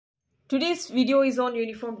Today's video is on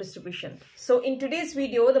uniform distribution. So in today's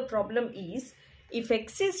video, the problem is if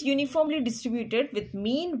x is uniformly distributed with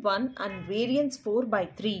mean 1 and variance 4 by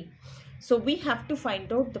 3. So we have to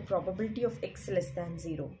find out the probability of x less than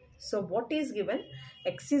 0. So what is given?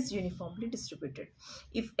 X is uniformly distributed.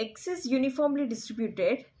 If x is uniformly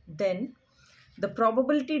distributed, then the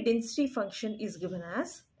probability density function is given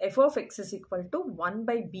as f of x is equal to 1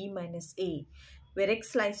 by b minus a, where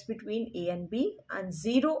x lies between a and b and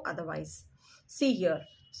 0 otherwise. See here.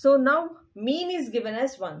 So now mean is given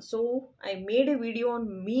as 1. So I made a video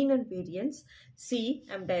on mean and variance. See,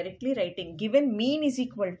 I am directly writing given mean is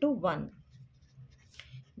equal to 1.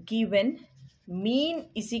 Given mean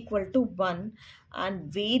is equal to 1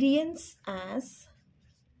 and variance as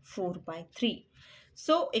 4 by 3.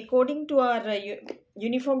 So according to our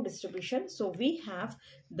uniform distribution, so we have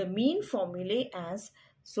the mean formulae as,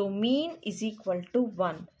 so mean is equal to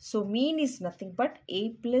 1. So mean is nothing but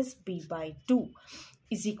a plus b by 2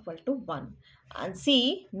 is equal to 1. And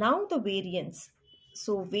see, now the variance.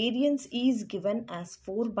 So variance is given as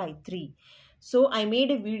 4 by 3. So I made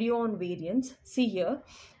a video on variance. See here,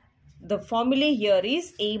 the formula here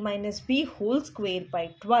is a minus b whole square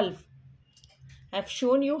by 12. I have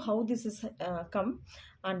shown you how this is come,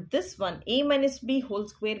 and this one a minus b whole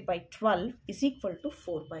square by 12 is equal to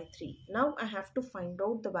 4 by 3. Now I have to find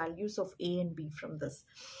out the values of a and b from this.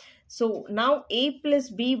 So now a plus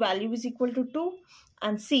b value is equal to 2,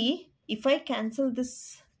 and see if I cancel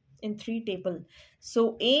this in 3 table.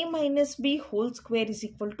 So a minus b whole square is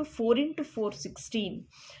equal to 4 into 4 16.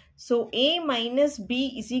 So a minus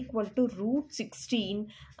b is equal to root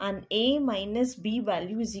 16 and a minus b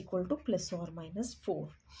value is equal to plus or minus 4.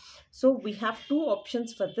 So we have two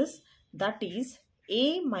options for this, that is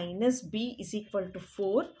a minus b is equal to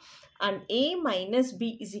 4 and a minus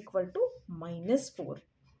b is equal to minus 4.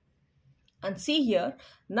 And see here,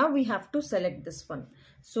 now we have to select this one.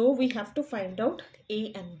 So we have to find out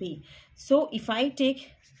a and b. So if I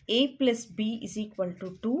take a plus b is equal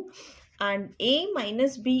to 2 and a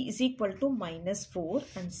minus b is equal to minus 4,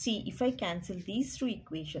 and see if I cancel these two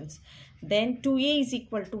equations, then 2a is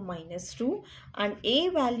equal to minus 2 and a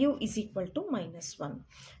value is equal to minus 1.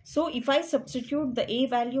 So if I substitute the a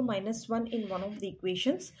value minus 1 in one of the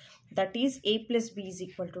equations, that is a plus b is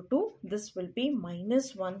equal to 2, this will be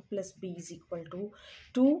minus 1 plus b is equal to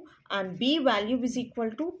 2 and b value is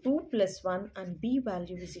equal to 2 plus 1 and b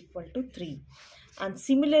value is equal to 3. And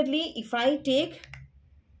similarly, if I take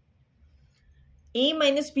a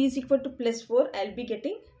minus b is equal to plus 4, I'll be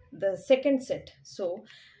getting the second set. So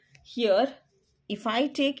here, if I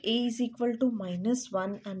take a is equal to minus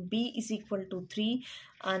 1 and b is equal to 3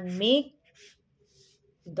 and make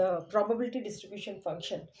the probability distribution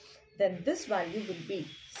function, then this value will be,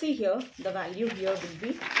 see here, the value here will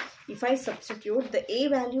be, if I substitute the a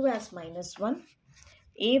value as minus 1,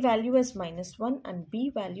 a value as minus 1 and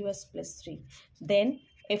b value as plus 3, then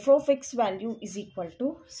f of x value is equal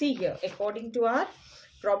to, see here, according to our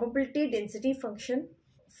probability density function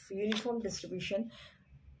of uniform distribution,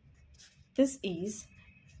 this is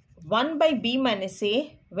 1 by b minus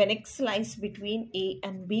a when x lies between a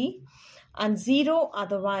and b and 0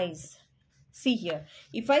 otherwise. See here,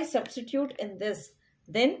 if I substitute in this,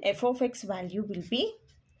 then f of x value will be,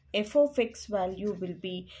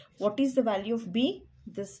 what is the value of b?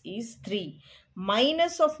 This is 3.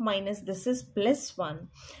 Minus of minus, this is plus 1.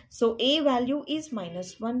 So a value is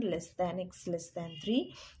minus 1 less than x less than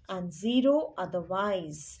 3 and 0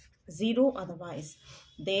 otherwise.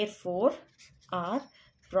 Therefore, our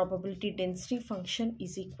probability density function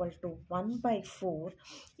is equal to 1 by 4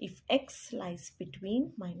 if x lies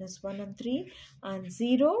between minus 1 and 3 and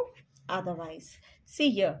 0 otherwise. See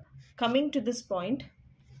here, coming to this point,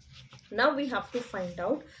 now we have to find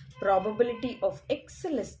out probability of x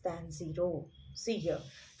less than 0. See here,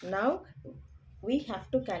 now we have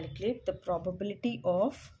to calculate the probability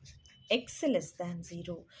of x less than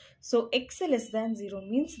 0. So x less than 0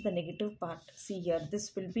 means the negative part. See here,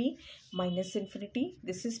 this will be minus infinity,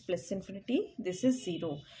 this is plus infinity, this is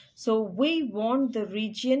 0. So we want the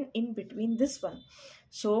region in between this one.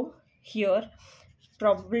 So here,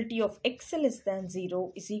 probability of x less than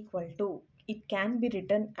 0 is equal to, it can be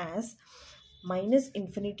written as minus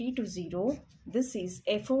infinity to 0. This is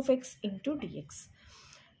f of x into dx.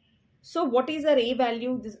 So what is our a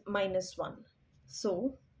value? This minus 1.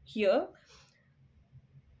 So here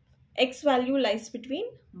x value lies between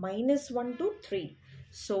minus 1 to 3.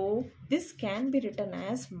 So this can be written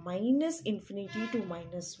as minus infinity to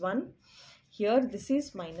minus 1. Here this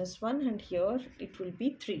is minus 1 and here it will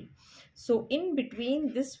be 3. So in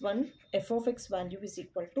between this one, f of x value is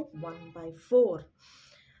equal to 1 by 4.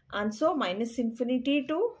 And so minus infinity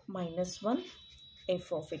to minus 1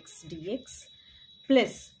 f of x dx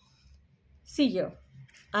plus, see here,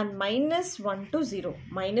 and minus 1 to 0,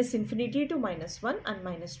 minus infinity to minus 1 and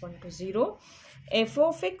minus 1 to 0, f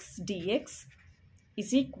of x dx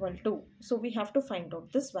is equal to, so we have to find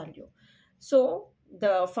out this value. So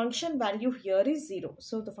the function value here is 0.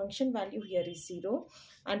 So the function value here is 0,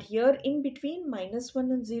 and here in between minus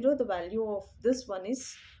 1 and 0, the value of this one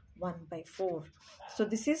is 1 by 4. So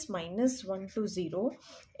this is minus 1 to 0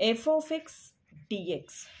 f of x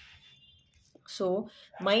dx. So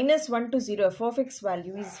minus 1 to 0 f of x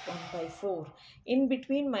value is 1 by 4. In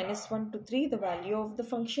between minus 1 to 3, the value of the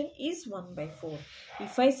function is 1 by 4.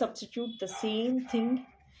 If I substitute the same thing,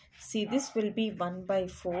 see, this will be 1 by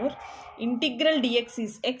 4. Integral dx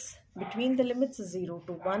is x, between the limits 0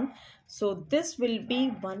 to 1. So this will be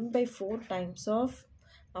 1 by 4 times of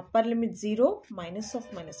upper limit 0 minus of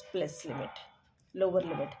minus plus limit, lower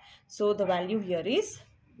limit. So the value here is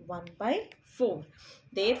 1 by 4.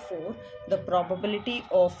 Therefore, the probability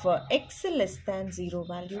of x less than 0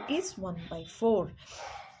 value is 1 by 4.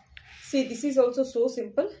 See, this is also so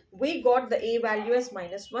simple. We got the a value as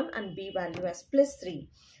minus 1 and b value as plus 3.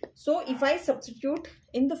 So, if I substitute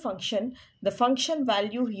in the function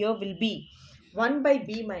value here will be 1 by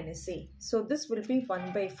b minus a. So, this will be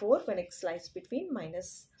 1 by 4 when x lies between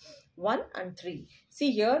minus 1 and 3.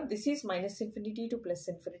 See here, this is minus infinity to plus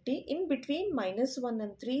infinity. In between minus 1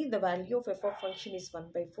 and 3, the value of f of function is 1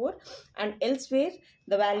 by 4, and elsewhere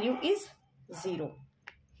the value is 0.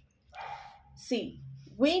 See,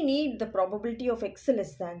 we need the probability of x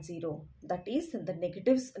less than 0. That is the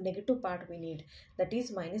negative part we need. That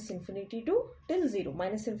is minus infinity to till 0.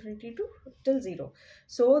 Minus infinity to till 0.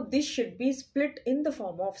 So this should be split in the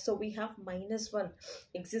form of, so we have minus 1.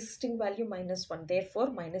 Existing value minus 1.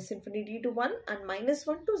 Therefore minus infinity to 1 and minus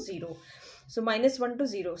 1 to 0. So minus 1 to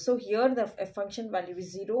 0. So here the f function value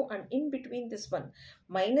is 0, and in between this one,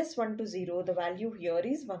 minus 1 to 0, the value here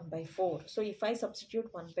is 1 by 4. So if I substitute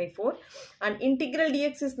 1 by 4, and integral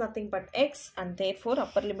dx is nothing but x, and therefore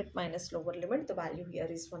upper limit minus lower limit, the value here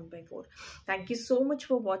is 1 by 4. Thank you so much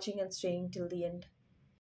for watching and staying till the end.